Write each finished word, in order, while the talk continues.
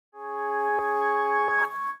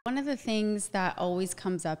of the things that always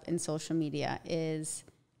comes up in social media is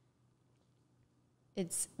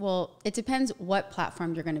it depends what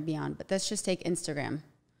platform you're going to be on, but let's just take Instagram.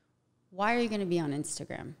 Why are you going to be on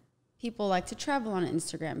Instagram? People like to travel on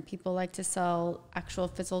Instagram. People like to sell actual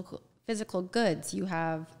physical goods. You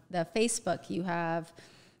have the Facebook, you have,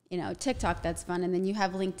 TikTok, that's fun. And then you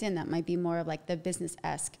have LinkedIn, that might be more of like the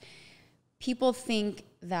business-esque. People think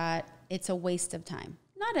that it's a waste of time.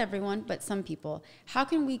 Not everyone, but some people. How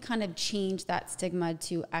can we kind of change that stigma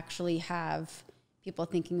to actually have people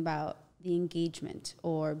thinking about the engagement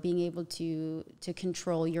or being able to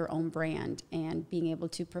control your own brand and being able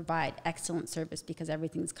to provide excellent service because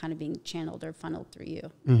everything's kind of being channeled or funneled through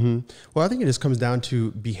you? Mm-hmm. Well, I think it just comes down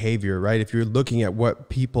to behavior, right? If you're looking at what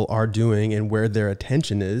people are doing and where their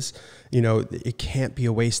attention is, it can't be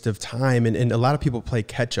a waste of time. And a lot of people play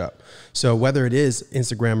catch up. So whether it is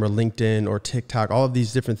Instagram or LinkedIn or TikTok, all of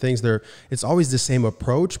these different things, it's always the same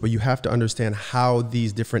approach, but you have to understand how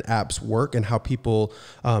these different apps work and how people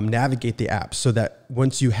navigate the apps, so that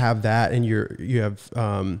once you have that and you have,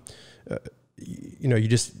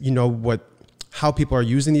 how people are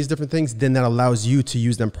using these different things, then that allows you to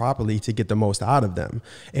use them properly to get the most out of them.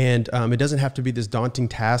 And it doesn't have to be this daunting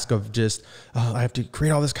task of just, I have to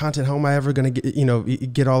create all this content. How am I ever going to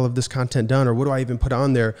get all of this content done? Or what do I even put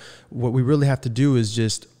on there? What we really have to do is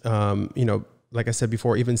just, like I said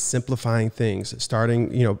before, even simplifying things,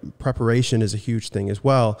 starting, preparation is a huge thing as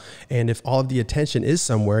well. And if all of the attention is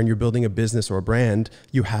somewhere and you're building a business or a brand,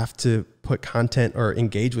 you have to put content or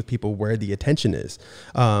engage with people where the attention is.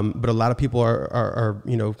 But a lot of people are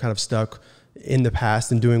kind of stuck in the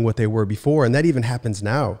past and doing what they were before. And that even happens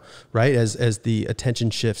now, right? As the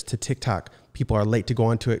attention shifts to TikTok, people are late to go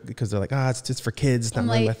onto it because they're like, it's just for kids. It's not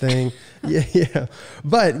really my thing. Yeah.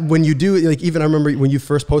 But when you do, even I remember when you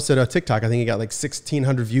first posted a TikTok, I think you got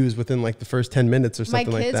 1,600 views within the first 10 minutes or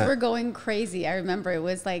something like that. My kids were going crazy. I remember it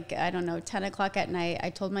was 10 o'clock at night. I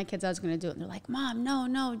told my kids I was going to do it. And they're like, Mom,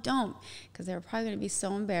 no, don't. Because they were probably going to be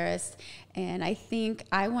so embarrassed. And I think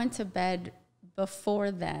I went to bed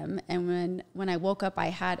before them, and when I woke up, I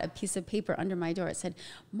had a piece of paper under my door. It said,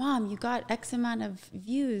 Mom, you got X amount of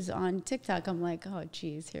views on TikTok. I'm like, oh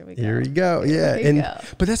geez, here we go. Here you go. Yeah.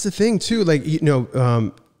 But that's the thing too, like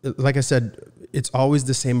I said, it's always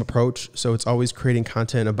the same approach. So it's always creating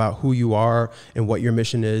content about who you are and what your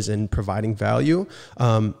mission is and providing value.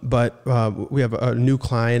 But we have a new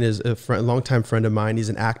client, is a longtime friend of mine. He's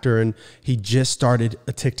an actor, and he just started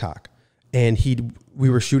a TikTok. And we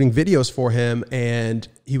were shooting videos for him, and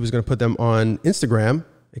he was going to put them on Instagram.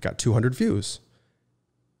 It got 200 views.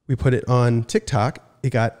 We put it on TikTok.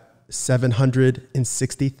 It got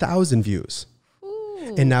 760,000 views.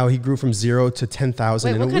 Ooh. And now he grew from 0 to 10,000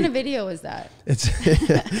 in a week. What kind of video was that?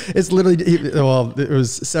 It's literally, well, there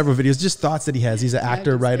was several videos, just thoughts that he has. He's an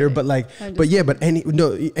actor, writer, but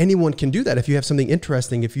anyone can do that. If you have something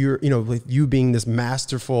interesting, if you're, with you being this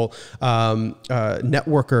masterful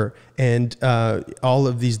networker and all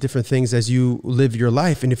of these different things as you live your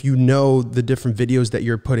life. And if you know the different videos that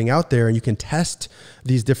you're putting out there, and you can test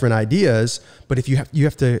these different ideas, but if you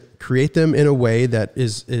have to create them in a way that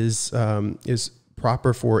is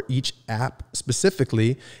proper for each app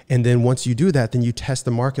specifically. And then once you do that, then you test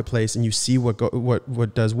the marketplace and you see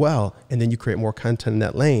what does well. And then you create more content in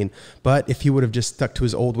that lane. But if he would have just stuck to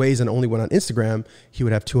his old ways and only went on Instagram, he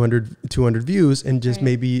would have 200 views and just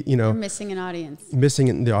maybe, You're missing an audience.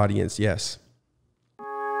 Missing the audience. Yes.